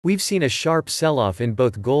We've seen a sharp sell-off in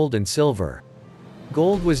both gold and silver.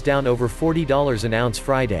 Gold was down over $40 an ounce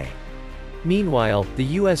Friday. Meanwhile,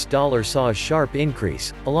 the US dollar saw a sharp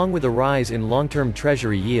increase, along with a rise in long-term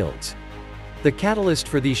Treasury yields. The catalyst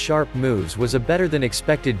for these sharp moves was a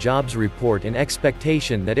better-than-expected jobs report and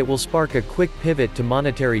expectation that it will spark a quick pivot to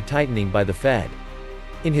monetary tightening by the Fed.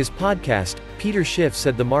 In his podcast, Peter Schiff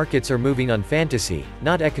said the markets are moving on fantasy,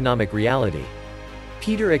 not economic reality.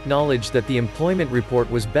 Peter acknowledged that the employment report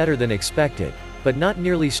was better than expected, but not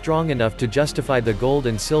nearly strong enough to justify the gold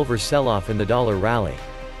and silver sell-off and the dollar rally.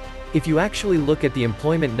 If you actually look at the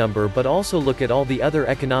employment number but also look at all the other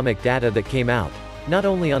economic data that came out, not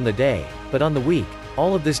only on the day, but on the week,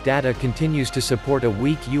 all of this data continues to support a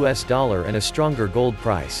weak US dollar and a stronger gold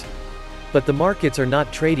price. But the markets are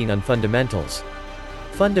not trading on fundamentals.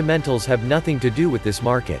 Fundamentals have nothing to do with this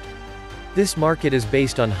market. This market is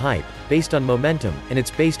based on hype, based on momentum, and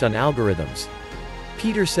it's based on algorithms.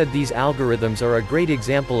 Peter said these algorithms are a great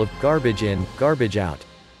example of garbage in, garbage out.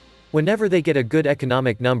 Whenever they get a good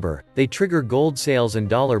economic number, they trigger gold sales and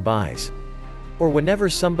dollar buys. Or whenever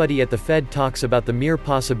somebody at the Fed talks about the mere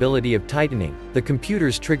possibility of tightening, the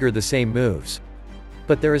computers trigger the same moves.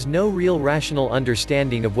 But there is no real rational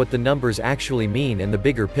understanding of what the numbers actually mean and the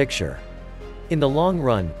bigger picture. In the long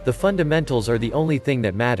run, the fundamentals are the only thing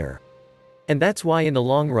that matter. And that's why in the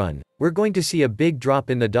long run, we're going to see a big drop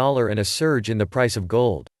in the dollar and a surge in the price of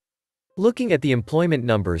gold. Looking at the employment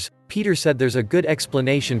numbers, Peter said there's a good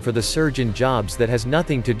explanation for the surge in jobs that has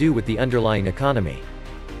nothing to do with the underlying economy.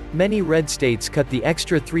 Many red states cut the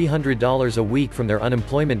extra $300 a week from their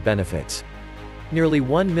unemployment benefits. Nearly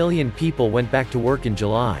 1 million people went back to work in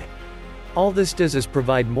July. All this does is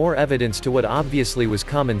provide more evidence to what obviously was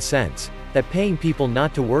common sense, that paying people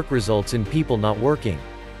not to work results in people not working.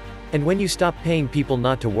 And when you stop paying people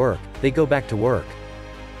not to work, they go back to work.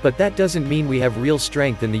 But that doesn't mean we have real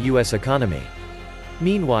strength in the US economy.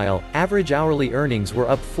 Meanwhile, average hourly earnings were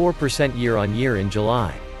up 4% year-on-year in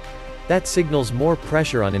July. That signals more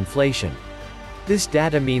pressure on inflation. This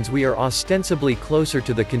data means we are ostensibly closer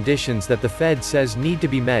to the conditions that the Fed says need to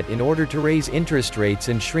be met in order to raise interest rates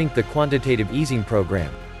and shrink the quantitative easing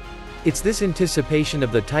program. It's this anticipation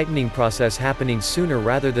of the tightening process happening sooner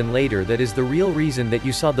rather than later that is the real reason that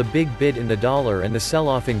you saw the big bid in the dollar and the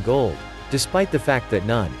sell-off in gold, despite the fact that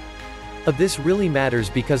none of this really matters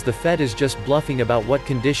because the Fed is just bluffing about what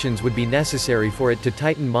conditions would be necessary for it to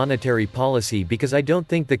tighten monetary policy because I don't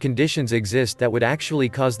think the conditions exist that would actually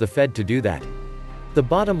cause the Fed to do that. The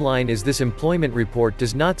bottom line is this employment report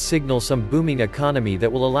does not signal some booming economy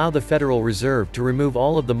that will allow the Federal Reserve to remove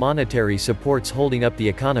all of the monetary supports holding up the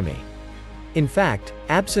economy. In fact,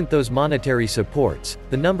 absent those monetary supports,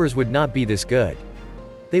 the numbers would not be this good.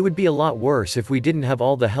 They would be a lot worse if we didn't have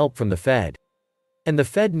all the help from the Fed. And the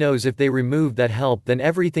Fed knows if they remove that help then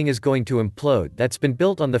everything is going to implode that's been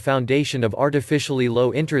built on the foundation of artificially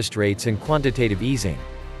low interest rates and quantitative easing.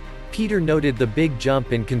 Peter noted the big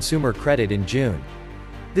jump in consumer credit in June.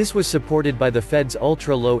 This was supported by the Fed's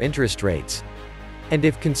ultra-low interest rates. And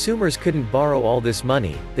if consumers couldn't borrow all this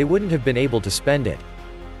money, they wouldn't have been able to spend it.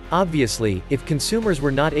 Obviously, if consumers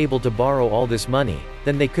were not able to borrow all this money,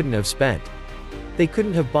 then they couldn't have spent. They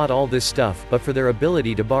couldn't have bought all this stuff but for their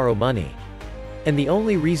ability to borrow money. And the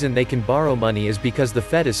only reason they can borrow money is because the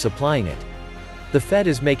Fed is supplying it. The Fed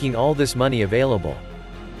is making all this money available.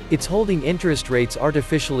 It's holding interest rates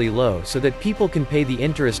artificially low so that people can pay the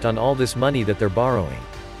interest on all this money that they're borrowing.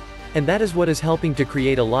 And that is what is helping to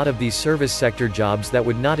create a lot of these service sector jobs that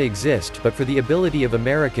would not exist but for the ability of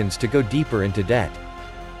Americans to go deeper into debt.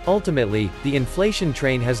 Ultimately, the inflation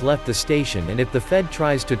train has left the station and if the Fed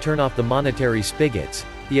tries to turn off the monetary spigots,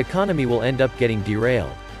 the economy will end up getting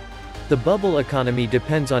derailed. The bubble economy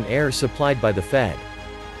depends on air supplied by the Fed.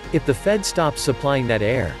 If the Fed stops supplying that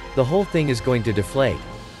air, the whole thing is going to deflate.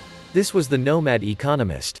 This was the Nomad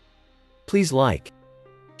Economist. Please like,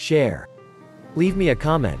 share, leave me a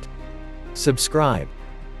comment, subscribe.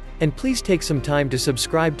 And please take some time to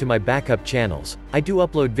subscribe to my backup channels, I do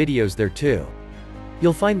upload videos there too.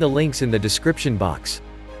 You'll find the links in the description box.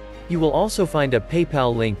 You will also find a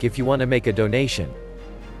PayPal link if you want to make a donation.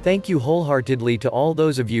 Thank you wholeheartedly to all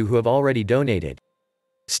those of you who have already donated.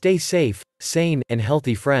 Stay safe, sane, and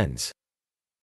healthy friends.